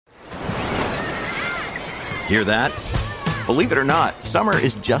Hear that? Believe it or not, summer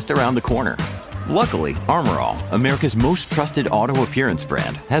is just around the corner. Luckily, Armor All, America's most trusted auto appearance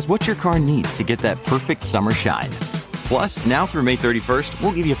brand, has what your car needs to get that perfect summer shine. Plus, now through May 31st,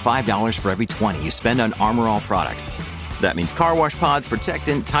 we'll give you $5 for every $20 you spend on Armor All products. That means car wash pods,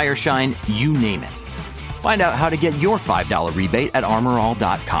 protectant, tire shine, you name it. Find out how to get your $5 rebate at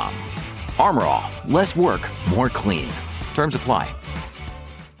armorall.com. Armor All, less work, more clean. Terms apply.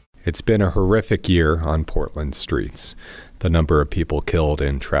 It's been a horrific year on Portland streets. The number of people killed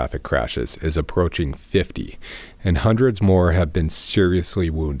in traffic crashes is approaching 50, and hundreds more have been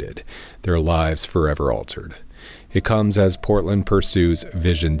seriously wounded, their lives forever altered. It comes as Portland pursues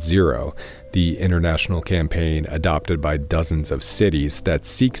Vision Zero, the international campaign adopted by dozens of cities that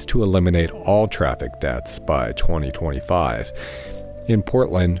seeks to eliminate all traffic deaths by 2025. In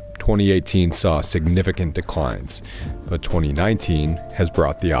Portland, 2018 saw significant declines, but 2019 has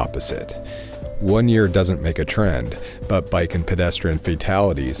brought the opposite. One year doesn't make a trend, but bike and pedestrian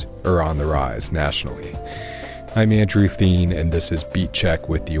fatalities are on the rise nationally. I'm Andrew Thien, and this is Beat Check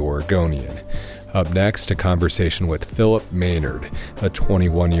with the Oregonian. Up next, a conversation with Philip Maynard, a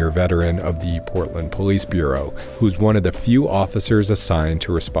 21-year veteran of the Portland Police Bureau, who's one of the few officers assigned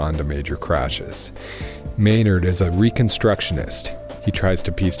to respond to major crashes. Maynard is a reconstructionist. He tries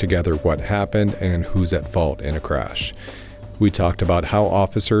to piece together what happened and who's at fault in a crash. We talked about how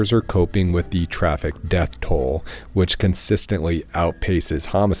officers are coping with the traffic death toll, which consistently outpaces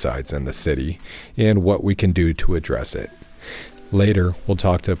homicides in the city, and what we can do to address it. Later, we'll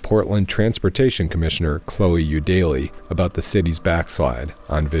talk to Portland Transportation Commissioner Chloe Eudaly about the city's backslide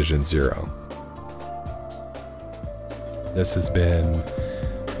on Vision Zero. This has been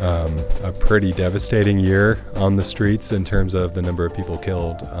a pretty devastating year on the streets in terms of the number of people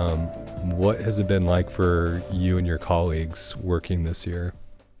killed. What has it been like for you and your colleagues working this year?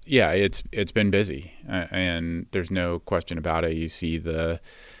 Yeah, it's been busy, and there's no question about it. You see the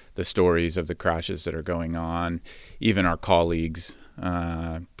stories of the crashes that are going on. Even our colleagues,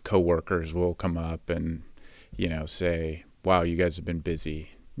 co-workers will come up and, say, wow, you guys have been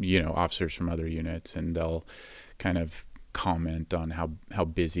busy, officers from other units, and they'll kind of comment on how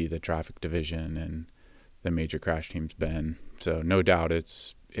busy the traffic division and the major crash team's been. So no doubt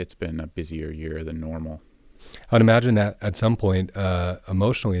it's been a busier year than normal. I'd imagine that at some point,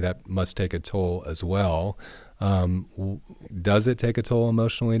 emotionally, that must take a toll as well. Does it take a toll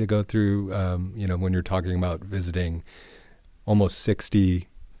emotionally to go through, when you're talking about visiting almost 60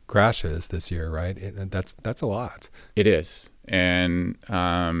 crashes this year, right? That's a lot. It is. And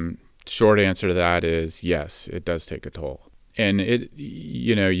short answer to that is yes, it does take a toll. And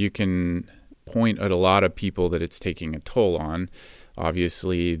you can point at a lot of people that it's taking a toll on.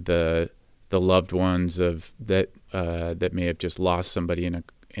 Obviously, the loved ones of that may have just lost somebody in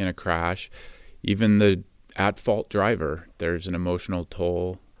a crash, even the at-fault driver, there's an emotional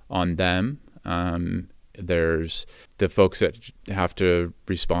toll on them. There's the folks that have to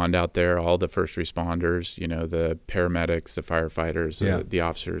respond out there, all the first responders, the paramedics, the firefighters, the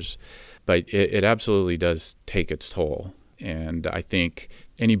officers. But it absolutely does take its toll. And I think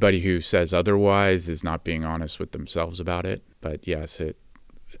anybody who says otherwise is not being honest with themselves about it. But yes, it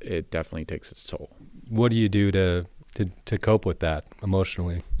definitely takes its toll. What do you do to cope with that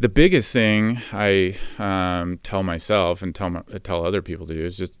emotionally? The biggest thing I tell myself and tell other people to do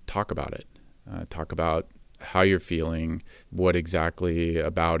is just talk about it. Talk about how you're feeling, what exactly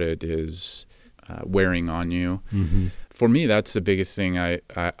about it is wearing on you. Mm-hmm. For me, that's the biggest thing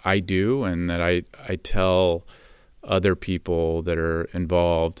I do, and that I tell other people that are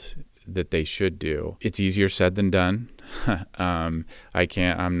involved that they should do. It's easier said than done. I'm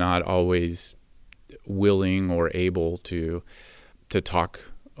not always willing or able to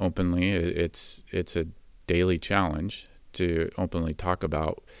talk openly. It's a daily challenge to openly talk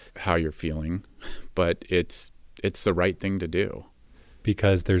about how you're feeling, but it's the right thing to do.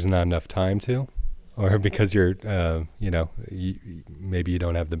 Because there's not enough time to, or because you're maybe you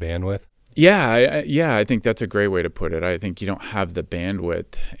don't have the bandwidth? Yeah, I think that's a great way to put it. I think you don't have the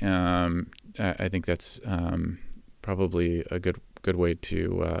bandwidth. I think that's probably a good way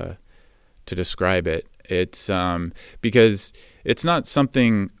to describe it. It's because it's not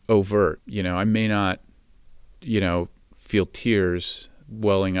something overt. I may not, feel tears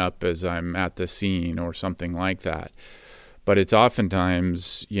welling up as I'm at the scene or something like that, but it's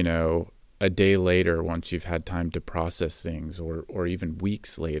oftentimes, a day later, once you've had time to process things, or even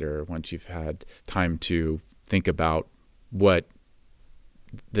weeks later, once you've had time to think about what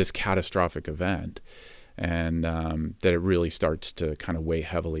this catastrophic event, and that it really starts to kind of weigh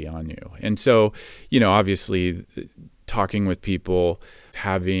heavily on you. And so, obviously talking with people,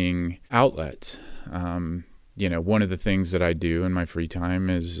 having outlets, one of the things that I do in my free time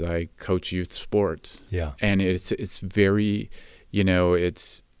is I coach youth sports. Yeah. And it's very,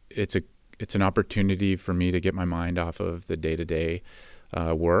 it's an opportunity for me to get my mind off of the day-to-day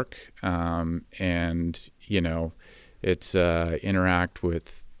work. It's interact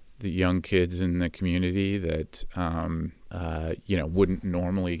with the young kids in the community that, wouldn't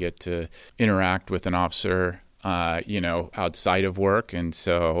normally get to interact with an officer, outside of work. And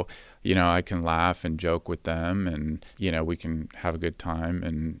so, I can laugh and joke with them, and, we can have a good time.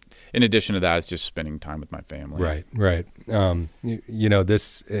 And in addition to that, it's just spending time with my family. Right.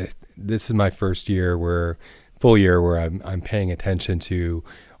 This is my first full year where I'm paying attention to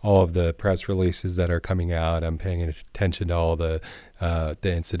all of the press releases that are coming out. I'm paying attention to all the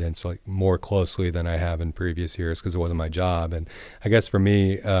incidents like more closely than I have in previous years because it wasn't my job. And I guess for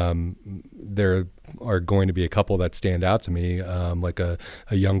me, there are going to be a couple that stand out to me, like a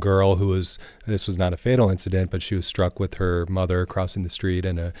young girl this was not a fatal incident, but she was struck with her mother crossing the street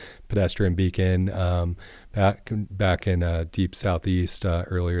in a pedestrian beacon back in deep southeast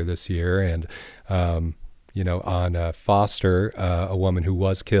earlier this year. And on Foster, a woman who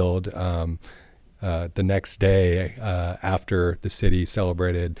was killed the next day after the city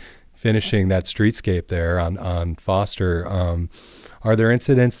celebrated finishing that streetscape there on Foster. Are there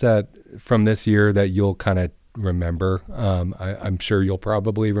incidents from this year that you'll kind of remember? I'm sure you'll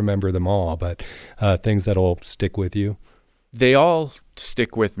probably remember them all, but things that'll stick with you? They all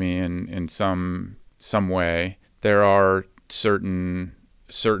stick with me in some way. There are certain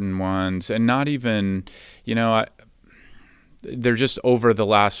ones, and not even, they're just over the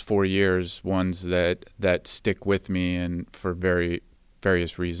last 4 years, ones that stick with me, and for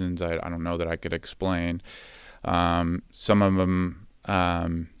various reasons I don't know that I could explain. Some of them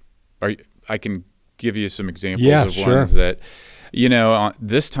I can give you some examples of ones that,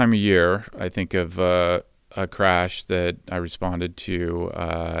 this time of year, I think of a crash that I responded to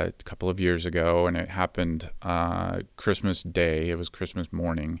a couple of years ago, and it happened Christmas Day. It was Christmas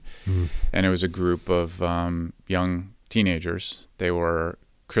morning, and it was a group of young teenagers. They were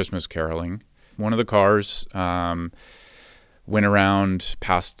Christmas caroling. One of the cars went around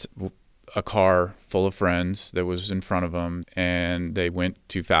past a car full of friends that was in front of them, and they went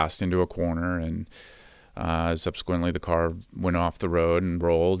too fast into a corner, and subsequently the car went off the road and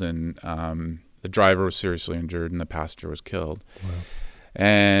rolled, and the driver was seriously injured, and the passenger was killed. Wow.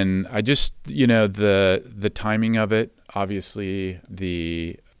 And I just, the timing of it, obviously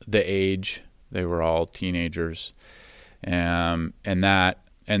the age, they were all teenagers, and then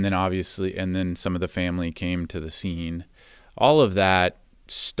some of the family came to the scene. All of that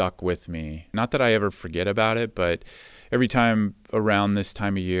stuck with me. Not that I ever forget about it, but every time around this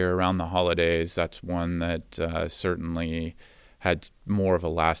time of year, around the holidays, that's one that certainly had more of a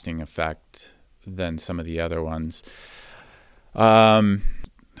lasting effect than some of the other ones.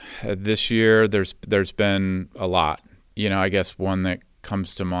 This year, there's been a lot. I guess one that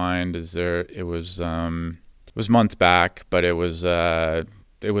comes to mind is it was months back, but it was a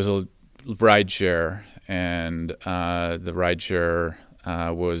rideshare, and the rideshare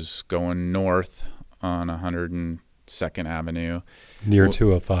was going north on 102nd Avenue, near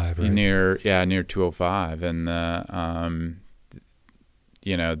 205, right? Near 205, and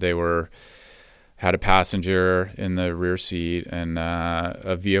they had a passenger in the rear seat, and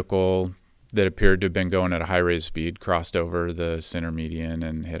a vehicle that appeared to have been going at a high rate of speed crossed over the center median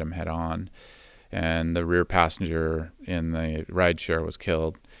and hit him head on. And the rear passenger in the rideshare was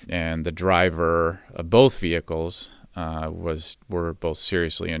killed, and the driver of both vehicles were both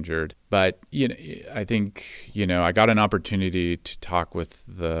seriously injured. But I think I got an opportunity to talk with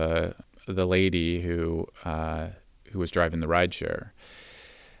the lady who was driving the rideshare,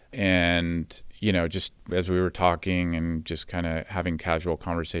 and just as we were talking and just kind of having casual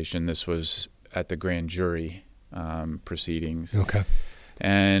conversation, this was at the grand jury proceedings. Okay.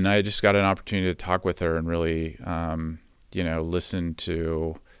 And I just got an opportunity to talk with her and really, listen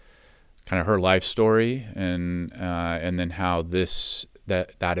to kind of her life story, and then how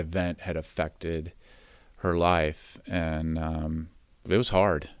that event had affected her life. And it was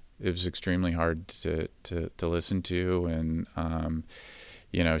hard. It was extremely hard to listen to, and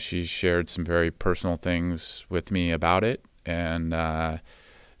she shared some very personal things with me about it, and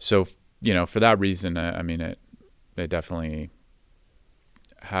so for that reason, it definitely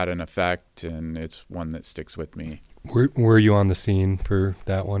had an effect, and it's one that sticks with me. Were you on the scene for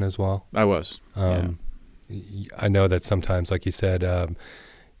that one as well? I was. I know that sometimes, like you said,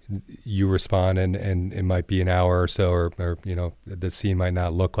 you respond and it might be an hour or so, or the scene might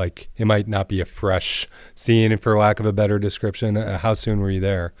not look like, it might not be a fresh scene, for lack of a better description. How soon were you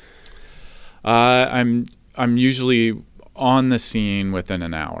there? I'm I'm usually on the scene within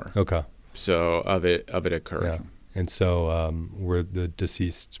an hour. Okay. So of it occurring. Yeah. And so were the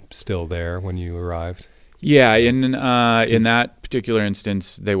deceased still there when you arrived? Yeah, in that particular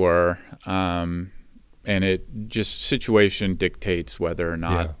instance, they were. And it just situation dictates whether or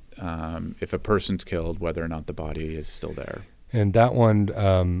not, if a person's killed, whether or not the body is still there. And that one,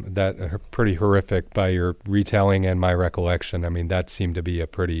 that pretty horrific by your retelling and my recollection. I mean, that seemed to be a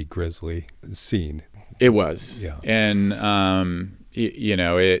pretty grisly scene. It was. Yeah. And,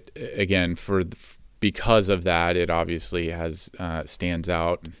 it again, because of that, it obviously stands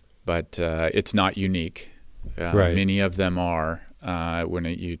out, but it's not unique. Right. Many of them are when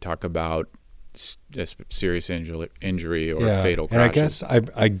you talk about serious injury or fatal crashes. And I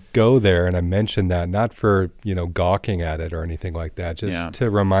guess I go there and I mention that not for, gawking at it or anything like that, just to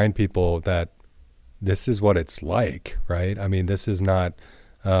remind people that this is what it's like, right? I mean, this is not,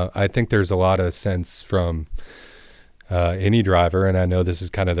 I think there's a lot of sense from any driver, and I know this is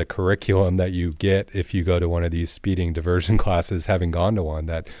kind of the curriculum that you get if you go to one of these speeding diversion classes, having gone to one,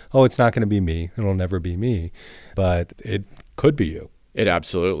 that, it's not going to be me. It'll never be me, but it could be you. It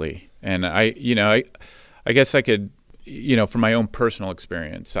absolutely. And I guess I could, from my own personal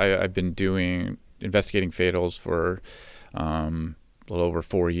experience, I've been investigating fatals for a little over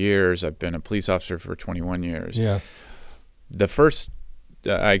 4 years. I've been a police officer for 21 years. Yeah. The first,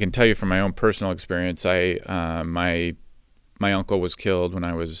 I can tell you from my own personal experience, my uncle was killed when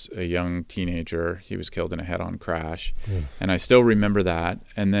I was a young teenager. He was killed in a head-on crash. And I still remember that.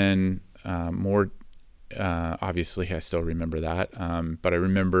 And then obviously I still remember that, but I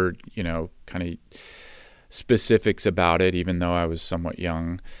remember, kind of specifics about it, even though I was somewhat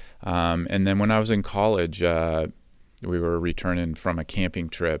young. And then when I was in college, we were returning from a camping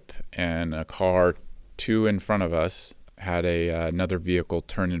trip, and a car two in front of us had another vehicle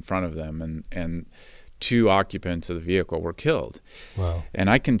turn in front of them, and two occupants of the vehicle were killed. Wow. And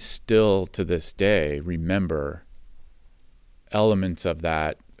I can still, to this day, remember elements of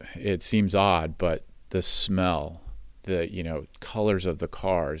that. It seems odd, but the smell, the colors of the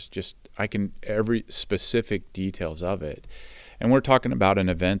cars, every specific details of it. And we're talking about an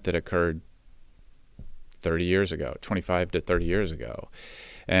event that occurred 30 years ago, 25 to 30 years ago.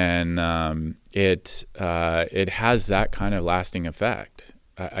 And it has that kind of lasting effect.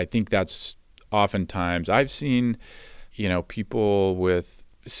 I think that's oftentimes, I've seen, people with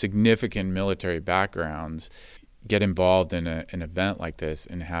significant military backgrounds get involved in an event like this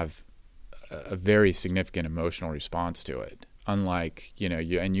and have a very significant emotional response to it. Unlike,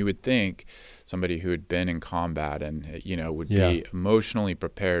 you would think somebody who had been in combat and, would be emotionally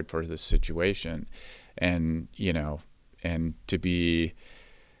prepared for this situation, and, and to be,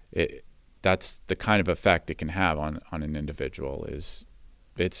 that's the kind of effect it can have on an individual. It's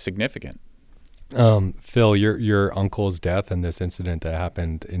significant. Phil, your uncle's death and this incident that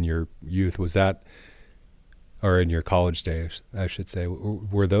happened in your youth, was that, or in your college days, I should say,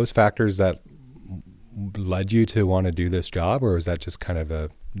 were those factors that led you to want to do this job, or was that just kind of a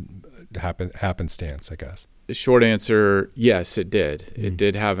happenstance, I guess? The short answer, yes, it did. Mm-hmm. It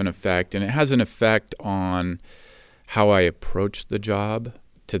did have an effect, and it has an effect on how I approach the job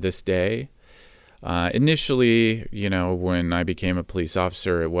to this day. Initially, when I became a police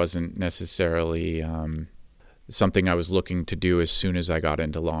officer, it wasn't necessarily something I was looking to do as soon as I got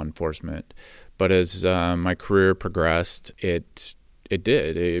into law enforcement. But as my career progressed, it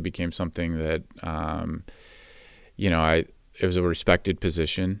did. It became something that, it was a respected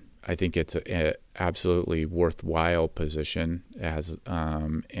position. I think it's a absolutely worthwhile position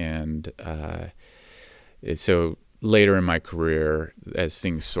so later in my career, as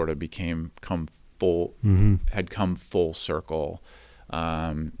things sort of had come full circle,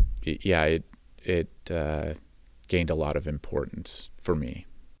 it gained a lot of importance for me.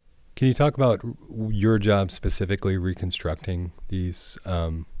 Can you talk about your job specifically, reconstructing these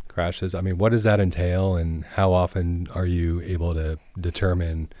crashes? I mean, what does that entail, and how often are you able to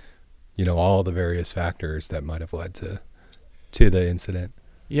determine, all the various factors that might have led to the incident?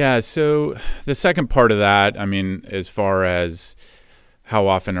 Yeah, so the second part of that, I mean, as far as how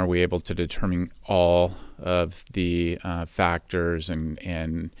often are we able to determine all of the factors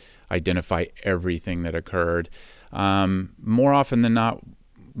and identify everything that occurred, more often than not,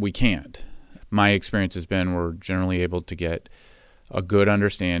 we can't. My experience has been we're generally able to get a good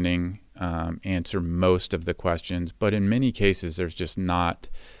understanding, answer most of the questions, but in many cases there's just not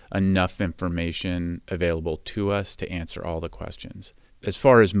enough information available to us to answer all the questions. as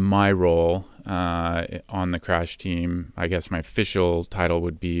far as my role on the crash team, I guess my official title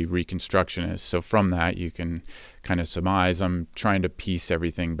would be reconstructionist. So from that, you can kind of surmise I'm trying to piece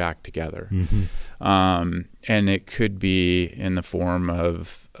everything back together. And it could be in the form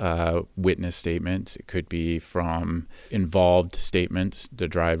of witness statements. It could be from involved statements, the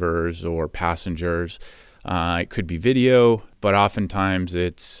drivers or passengers. It could be video, but oftentimes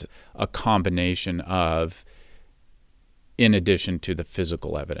it's a combination of, in addition to the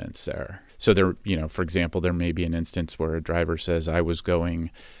physical evidence there. So there, for example, there may be an instance where a driver says, I was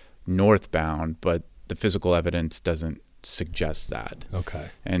going northbound, but the physical evidence doesn't suggest that. Okay.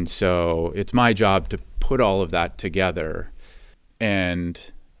 And so it's my job to put all of that together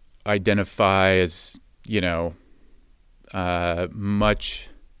and identify as, much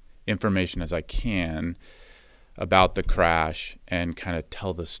information as I can about the crash and kind of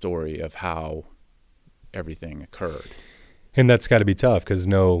tell the story of how everything occurred. And that's got to be tough because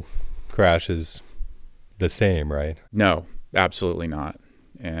no crash is the same, right? No, absolutely not.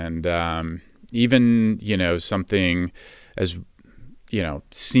 And even, something as,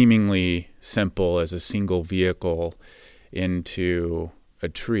 seemingly simple as a single vehicle into a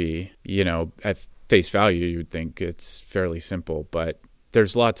tree, at face value, you'd think it's fairly simple, but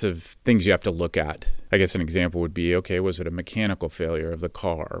there's lots of things you have to look at. I guess an example would be, okay, was it a mechanical failure of the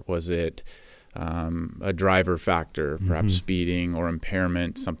car? Was it a driver factor, perhaps speeding or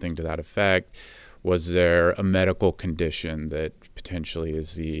impairment, something to that effect? Was there a medical condition that potentially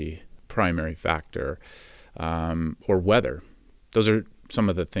is the primary factor, or weather? Those are some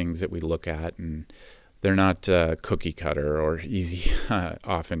of the things that we look at, and they're not cookie cutter or easy,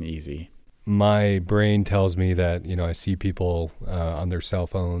 often easy. My brain tells me that, I see people on their cell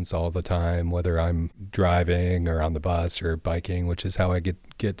phones all the time, whether I'm driving or on the bus or biking, which is how I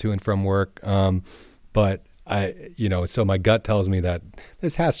get to and from work. But so my gut tells me that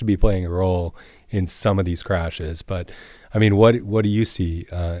this has to be playing a role in some of these crashes. But I mean, what do you see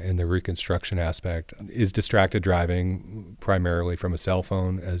in the reconstruction aspect? Is distracted driving primarily from a cell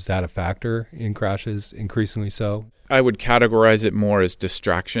phone? Is that a factor in crashes increasingly so? I would categorize it more as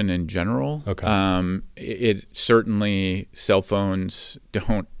distraction in general. Okay. It certainly, cell phones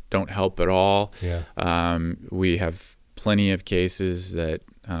don't help at all. Yeah. We have plenty of cases that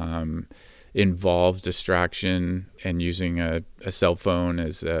involve distraction and using a cell phone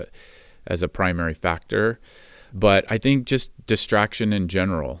as a primary factor. But I think just distraction in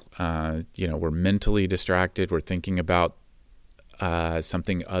general. We're mentally distracted. We're thinking about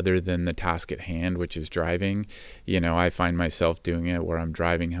something other than the task at hand, which is driving. I find myself doing it where I'm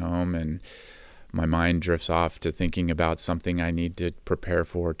driving home and my mind drifts off to thinking about something I need to prepare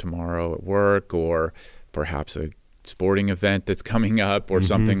for tomorrow at work, or perhaps a sporting event that's coming up or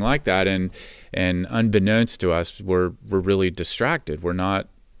something like that. And unbeknownst to us, we're really distracted. We're not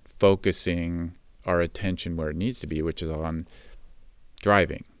focusing our attention where it needs to be, which is on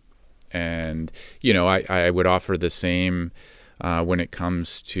driving. And, I would offer the same when it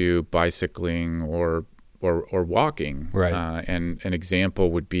comes to bicycling or walking. Right. And an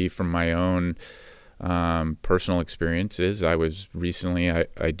example would be from my own personal experiences. I was recently,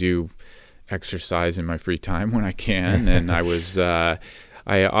 I do exercise in my free time when I can, and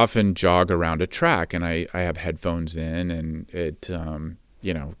I often jog around a track, and I have headphones in, and it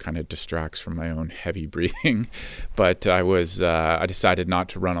kind of distracts from my own heavy breathing. But I decided not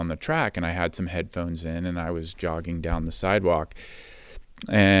to run on the track, and I had some headphones in, and I was jogging down the sidewalk,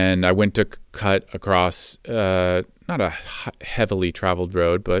 and I went to cut across not a heavily traveled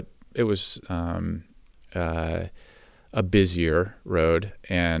road, but it was a busier road,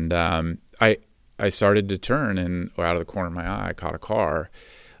 and I started to turn, and out of the corner of my eye, I caught a car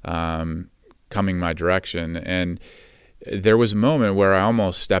coming my direction, and there was a moment where I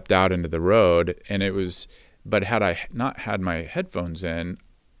almost stepped out into the road, but had I not had my headphones in,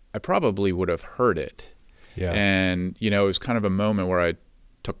 I probably would have heard it. Yeah. And, it was kind of a moment where I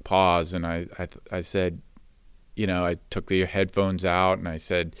took pause, and I said, I took the headphones out, and I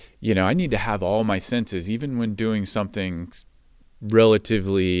said, I need to have all my senses, even when doing something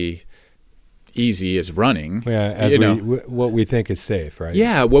relatively easy as running. Yeah, as what we think is safe, right?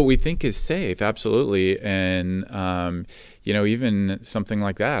 Yeah, what we think is safe, absolutely. And even something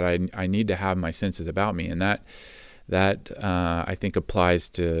like that, I need to have my senses about me, and that I think applies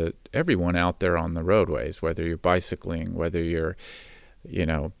to everyone out there on the roadways, whether you're bicycling, whether you're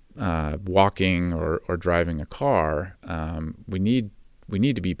walking or driving a car. We need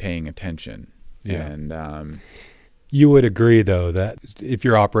to be paying attention. Yeah. And you would agree, though, that if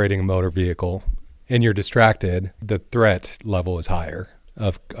you're operating a motor vehicle and you're distracted, the threat level is higher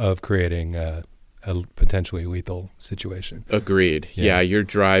of creating a a potentially lethal situation. Agreed. Yeah, you're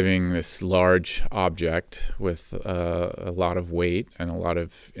driving this large object with a lot of weight and a lot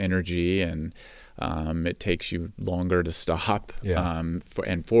of energy, and it takes you longer to stop. Yeah.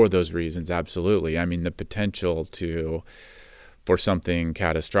 For those reasons, absolutely. I mean, the potential for something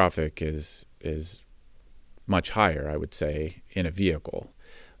catastrophic is much higher, I would say, in a vehicle.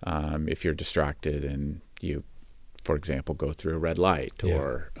 If you're distracted and you, for example, go through a red light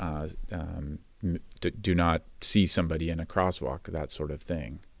or do not see somebody in a crosswalk, that sort of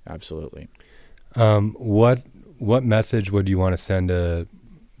thing. Absolutely. What message would you want to send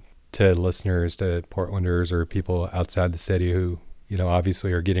to listeners, to Portlanders or people outside the city who,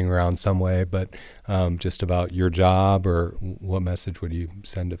 obviously are getting around some way, but just about your job, or what message would you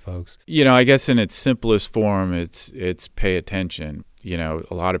send to folks? I guess in its simplest form, it's pay attention. A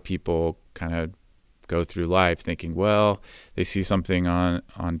lot of people kind of go through life thinking, well, they see something on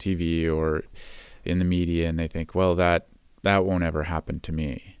TV or in the media and they think, well, that won't ever happen to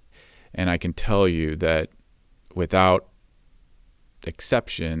me. And I can tell you that without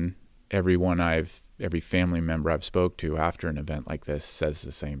exception, every family member I've spoke to after an event like this says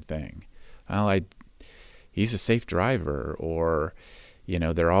the same thing. Well, he's a safe driver, or,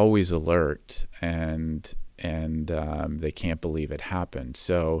 they're always alert and they can't believe it happened.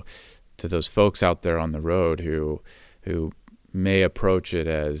 So to those folks out there on the road who may approach it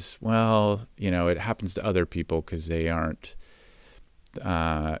as, well, it happens to other people because they aren't,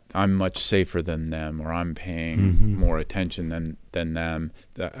 I'm much safer than them, or I'm paying more attention than them.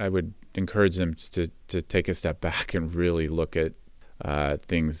 I would encourage them to take a step back and really look at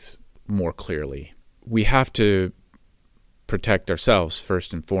things more clearly. We have to protect ourselves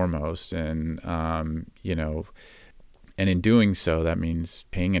first and foremost, and and in doing so, that means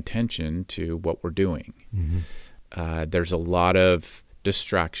paying attention to what we're doing. There's a lot of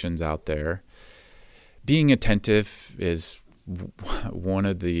distractions out there. Being attentive is one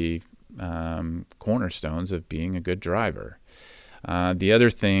of the cornerstones of being a good driver. The other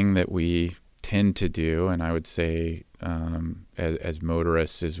thing that we tend to do, and I would say as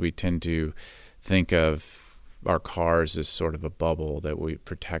motorists, is we tend to think of our cars as sort of a bubble that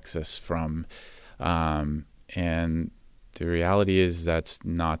protects us from, and the reality is that's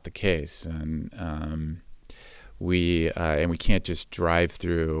not the case, and we can't just drive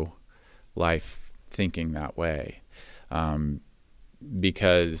through life thinking that way,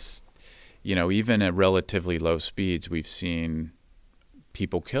 because even at relatively low speeds, we've seen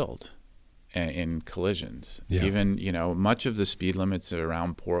people killed in collisions. Yeah. Even much of the speed limits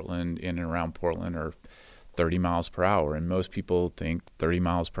around Portland, in and around Portland, are 30 miles per hour, and most people think 30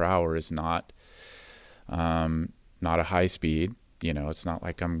 miles per hour is not a high speed. It's not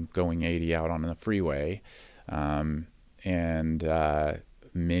like I'm going 80 out on the freeway. And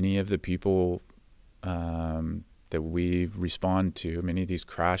many of the people that we respond to, many of these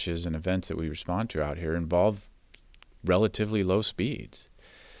crashes and events that we respond to out here involve relatively low speeds.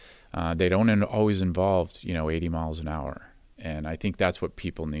 They don't always involve 80 miles an hour. And I think that's what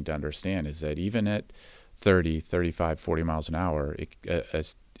people need to understand, is that even at 30, 35, 40 miles an hour, it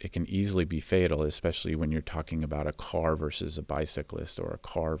can easily be fatal, especially when you're talking about a car versus a bicyclist, or a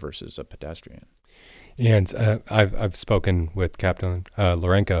car versus a pedestrian. And I've spoken with Captain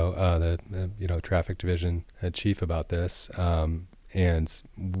Lorenko, the traffic division chief, about this, and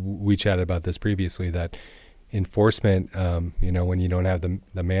we chatted about this previously, that enforcement, when you don't have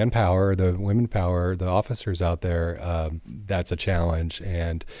the manpower, the women power, the officers out there, that's a challenge.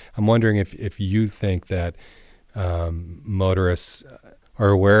 And I'm wondering if you think that motorists are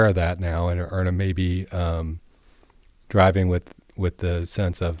aware of that now, and are maybe driving with the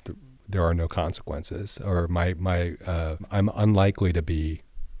sense of there are no consequences, or I'm unlikely to be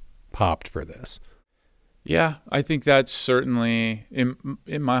popped for this. Yeah, I think that's certainly, in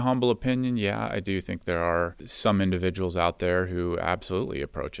my humble opinion, yeah, I do think there are some individuals out there who absolutely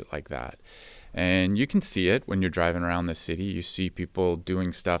approach it like that. And you can see it when you're driving around the city. You see people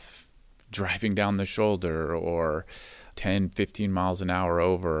doing stuff, driving down the shoulder, or 10, 15 miles an hour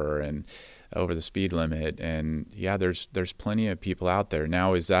over the speed limit. And yeah, there's plenty of people out there.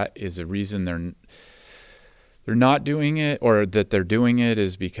 Now, is the reason they're not doing it, or that they're doing it,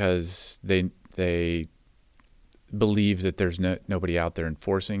 is because they believe that there's nobody out there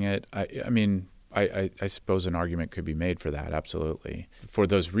enforcing it? I suppose an argument could be made for that, absolutely. For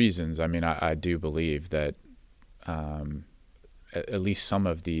those reasons, I do believe that at least some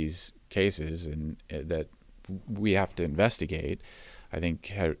of these cases that we have to investigate, I think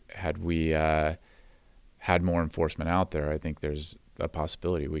had we had more enforcement out there, I think there's a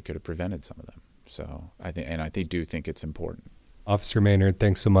possibility we could have prevented some of them. So I do think it's important. Officer Maynard,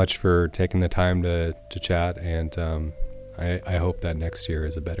 thanks so much for taking the time to chat, and I hope that next year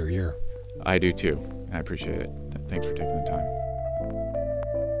is a better year. I do too. I appreciate it. Thanks for taking the time.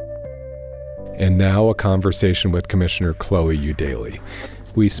 And now a conversation with Commissioner Chloe Eudaly.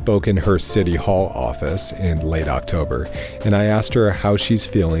 We spoke in her City Hall office in late October, and I asked her how she's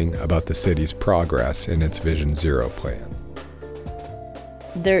feeling about the city's progress in its Vision Zero plan.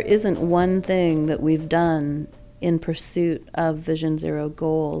 There isn't one thing that we've done in pursuit of Vision Zero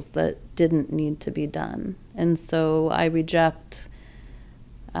goals that didn't need to be done. And so I reject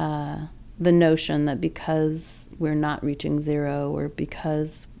the notion that because we're not reaching zero or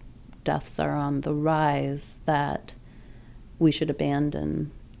because deaths are on the rise that we should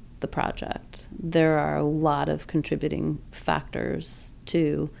abandon the project. There are a lot of contributing factors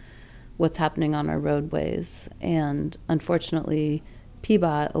to what's happening on our roadways, and unfortunately,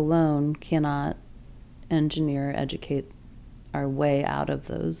 PBOT alone cannot educate our way out of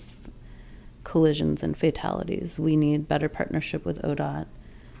those collisions and fatalities. We need better partnership with ODOT.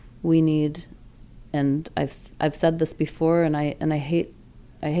 We need, and I've said this before, and I hate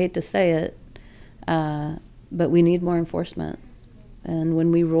to say it, but we need more enforcement. And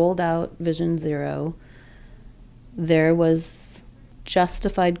when we rolled out Vision Zero, there was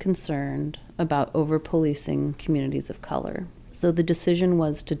justified concern about over-policing communities of color. So the decision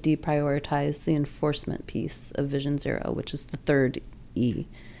was to deprioritize the enforcement piece of Vision Zero, which is the third E,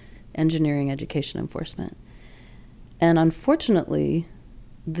 engineering, education, enforcement. And unfortunately,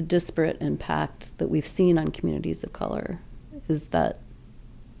 the disparate impact that we've seen on communities of color is that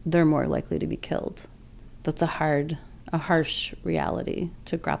they're more likely to be killed. That's a harsh reality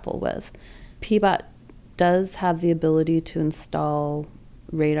to grapple with. PBOT does have the ability to install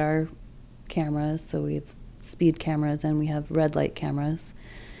radar cameras, so we have speed cameras and we have red light cameras,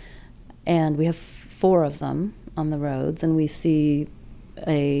 and we have 4 of them on the roads, and we see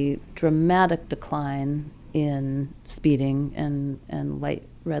a dramatic decline in speeding and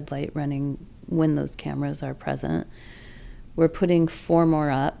red light running when those cameras are present. We're putting 4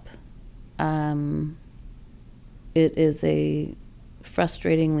 more up. It is a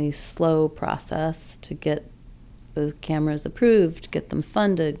frustratingly slow process to get those cameras approved, get them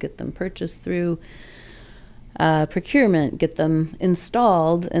funded, get them purchased through procurement, get them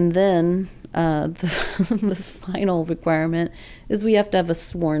installed, and then the final requirement is we have to have a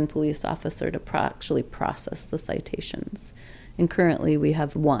sworn police officer to actually process the citations. And currently we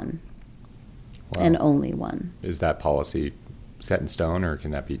have 1. Wow. And only 1. Is that policy set in stone, or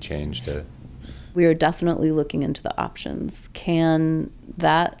can that be changed? We are definitely looking into the options. Can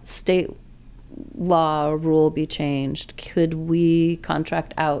that state law rule be changed? Could we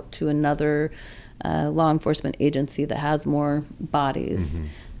contract out to another law enforcement agency that has more bodies?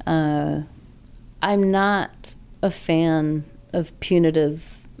 Mm-hmm. I'm not a fan of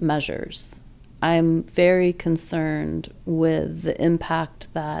punitive measures. I'm very concerned with the impact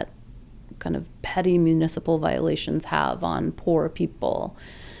that kind of petty municipal violations have on poor people.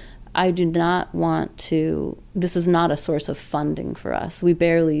 I do not want to, this is not a source of funding for us. We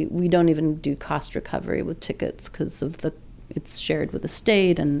don't even do cost recovery with tickets because of it's shared with the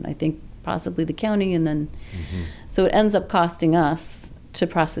state and I think possibly the county, and then so it ends up costing us to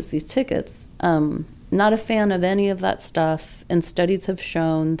process these tickets. Not a fan of any of that stuff, and studies have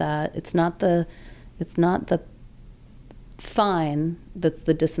shown that it's not the fine that's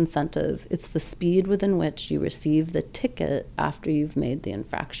the disincentive. It's the speed within which you receive the ticket after you've made the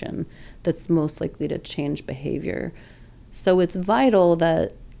infraction that's most likely to change behavior. So it's vital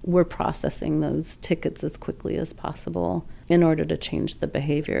that we're processing those tickets as quickly as possible in order to change the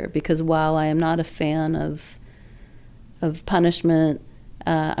behavior. Because while I am not a fan of punishment,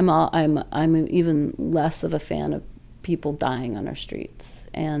 I'm even less of a fan of people dying on our streets.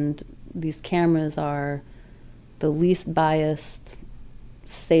 And these cameras are the least biased,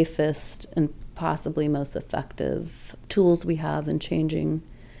 safest, and possibly most effective tools we have in changing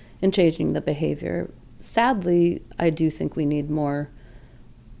the behavior. Sadly, I do think we need more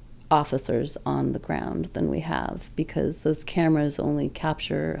officers on the ground than we have, because those cameras only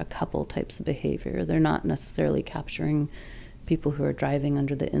capture a couple types of behavior. They're not necessarily capturing people who are driving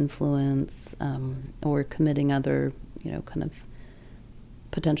under the influence or committing other, kind of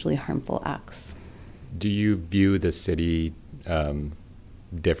potentially harmful acts. Do you view the city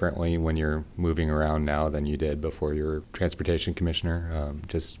differently when you're moving around now than you did before you were transportation commissioner?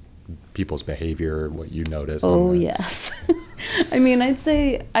 Just people's behavior, what you notice? Oh, yes. I mean, I'd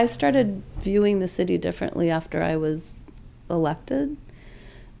say I started viewing the city differently after I was elected.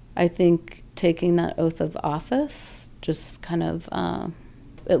 I think taking that oath of office just kind of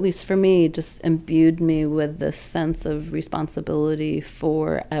at least for me, just imbued me with this sense of responsibility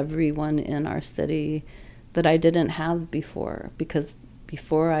for everyone in our city that I didn't have before, because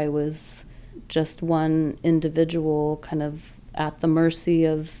before I was just one individual kind of at the mercy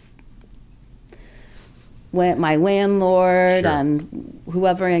of my landlord and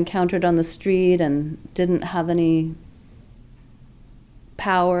whoever I encountered on the street, and didn't have any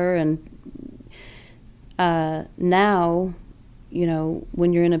power. And now, you know,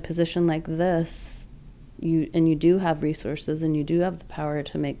 when you're in a position like this, you do have resources and you do have the power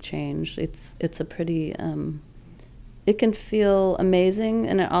to make change. It's a pretty it can feel amazing,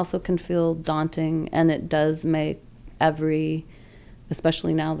 and it also can feel daunting, and it does make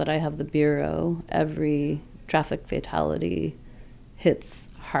especially now that I have the bureau, every traffic fatality hits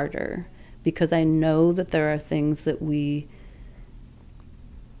harder, because I know that there are things that we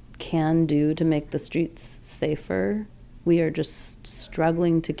can do to make the streets safer. We are just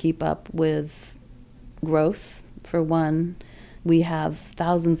struggling to keep up with growth, for one. We have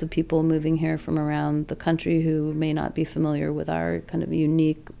thousands of people moving here from around the country who may not be familiar with our kind of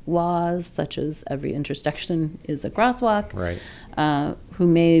unique laws, such as every intersection is a crosswalk, right. Who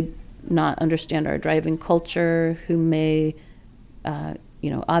may not understand our driving culture, who may,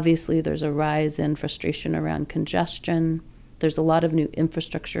 obviously there's a rise in frustration around congestion. There's a lot of new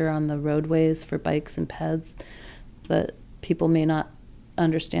infrastructure on the roadways for bikes and peds that people may not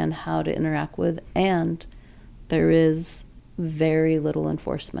understand how to interact with, and there is very little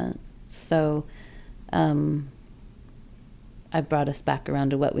enforcement. So I brought us back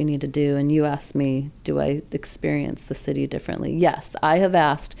around to what we need to do, and you asked me, do I experience the city differently? Yes, I have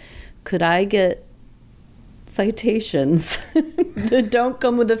asked, could I get citations that don't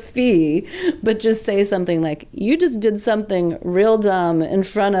come with a fee, but just say something like, you just did something real dumb in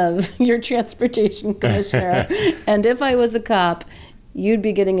front of your transportation commissioner, and if I was a cop, you'd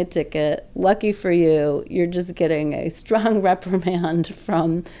be getting a ticket. Lucky for you, you're just getting a strong reprimand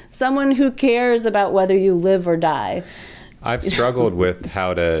from someone who cares about whether you live or die. I've struggled with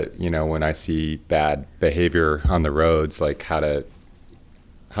how to, when I see bad behavior on the roads, like how to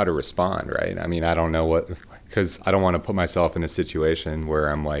respond, right? I mean, I don't know because I don't want to put myself in a situation where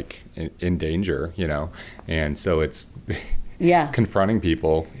I'm like in danger, and so it's confronting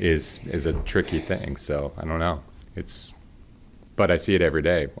people is a tricky thing. So I don't know. But I see it every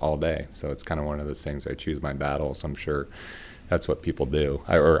day, all day. So it's kind of one of those things. I choose my battles. I'm sure that's what people do.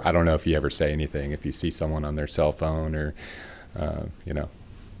 I don't know if you ever say anything if you see someone on their cell phone or,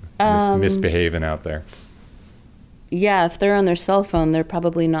 misbehaving out there. Yeah, if they're on their cell phone, they're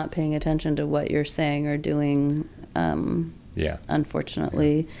probably not paying attention to what you're saying or doing,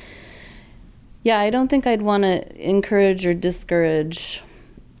 unfortunately. Yeah, I don't think I'd want to encourage or discourage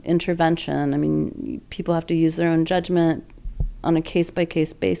intervention. I mean, people have to use their own judgment on a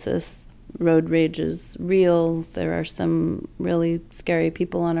case-by-case basis. Road rage is real. There are some really scary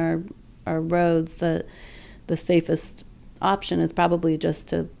people on our roads that the safest option is probably just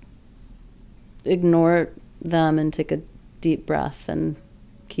to ignore them and take a deep breath and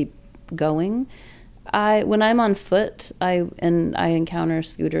keep going. When I'm on foot, I encounter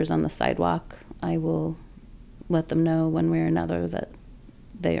scooters on the sidewalk, I will let them know one way or another that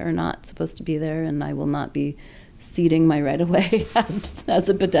they are not supposed to be there, and I will not be ceding my right of way as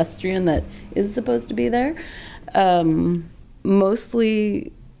a pedestrian that is supposed to be there.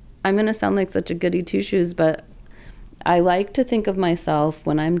 Mostly, I'm going to sound like such a goody two-shoes, but I like to think of myself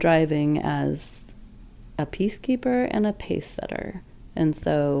when I'm driving as a peacekeeper and a pace setter. And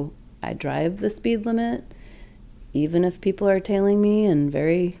so I drive the speed limit, even if people are tailing me and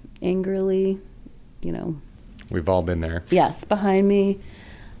very angrily, We've all been there. Yes, behind me.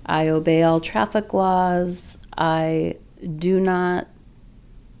 I obey all traffic laws. I do not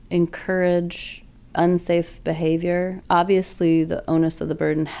encourage unsafe behavior. Obviously, the onus of the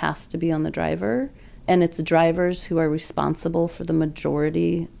burden has to be on the driver, and it's drivers who are responsible for the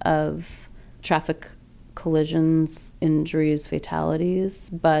majority of traffic collisions, injuries,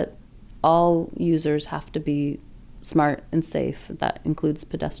 fatalities, but all users have to be smart and safe. That includes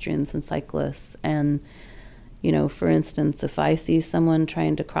pedestrians and cyclists. And for instance, if I see someone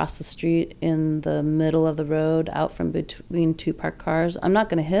trying to cross the street in the middle of the road out from between two parked cars, I'm not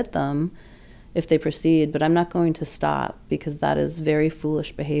going to hit them if they proceed, but I'm not going to stop, because that is very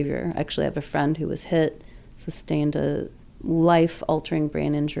foolish behavior. Actually, I have a friend who was hit, sustained a life-altering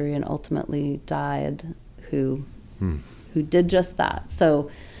brain injury, and ultimately died, who did just that.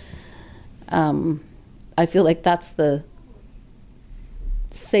 So I feel like that's the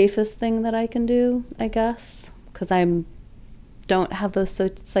safest thing that I can do, I guess, because I don't have those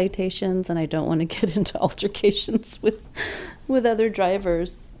citations, and I don't want to get into altercations with with other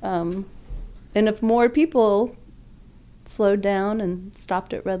drivers. And if more people slowed down and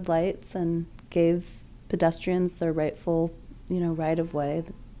stopped at red lights and gave pedestrians their rightful, right of way,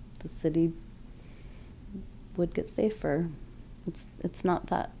 the city would get safer. It's not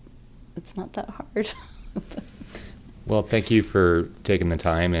that hard. Well, thank you for taking the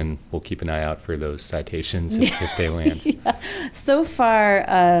time, and we'll keep an eye out for those citations if they land. Yeah. So far,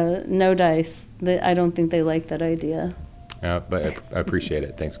 no dice. I don't think they like that idea. But I appreciate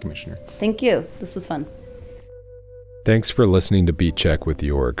it. Thanks, Commissioner. Thank you. This was fun. Thanks for listening to Beat Check with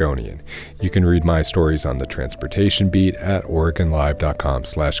the Oregonian. You can read my stories on the transportation beat at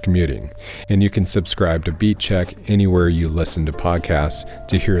OregonLive.com/commuting. And you can subscribe to Beat Check anywhere you listen to podcasts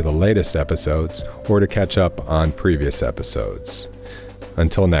to hear the latest episodes or to catch up on previous episodes.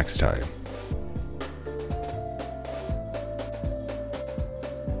 Until next time.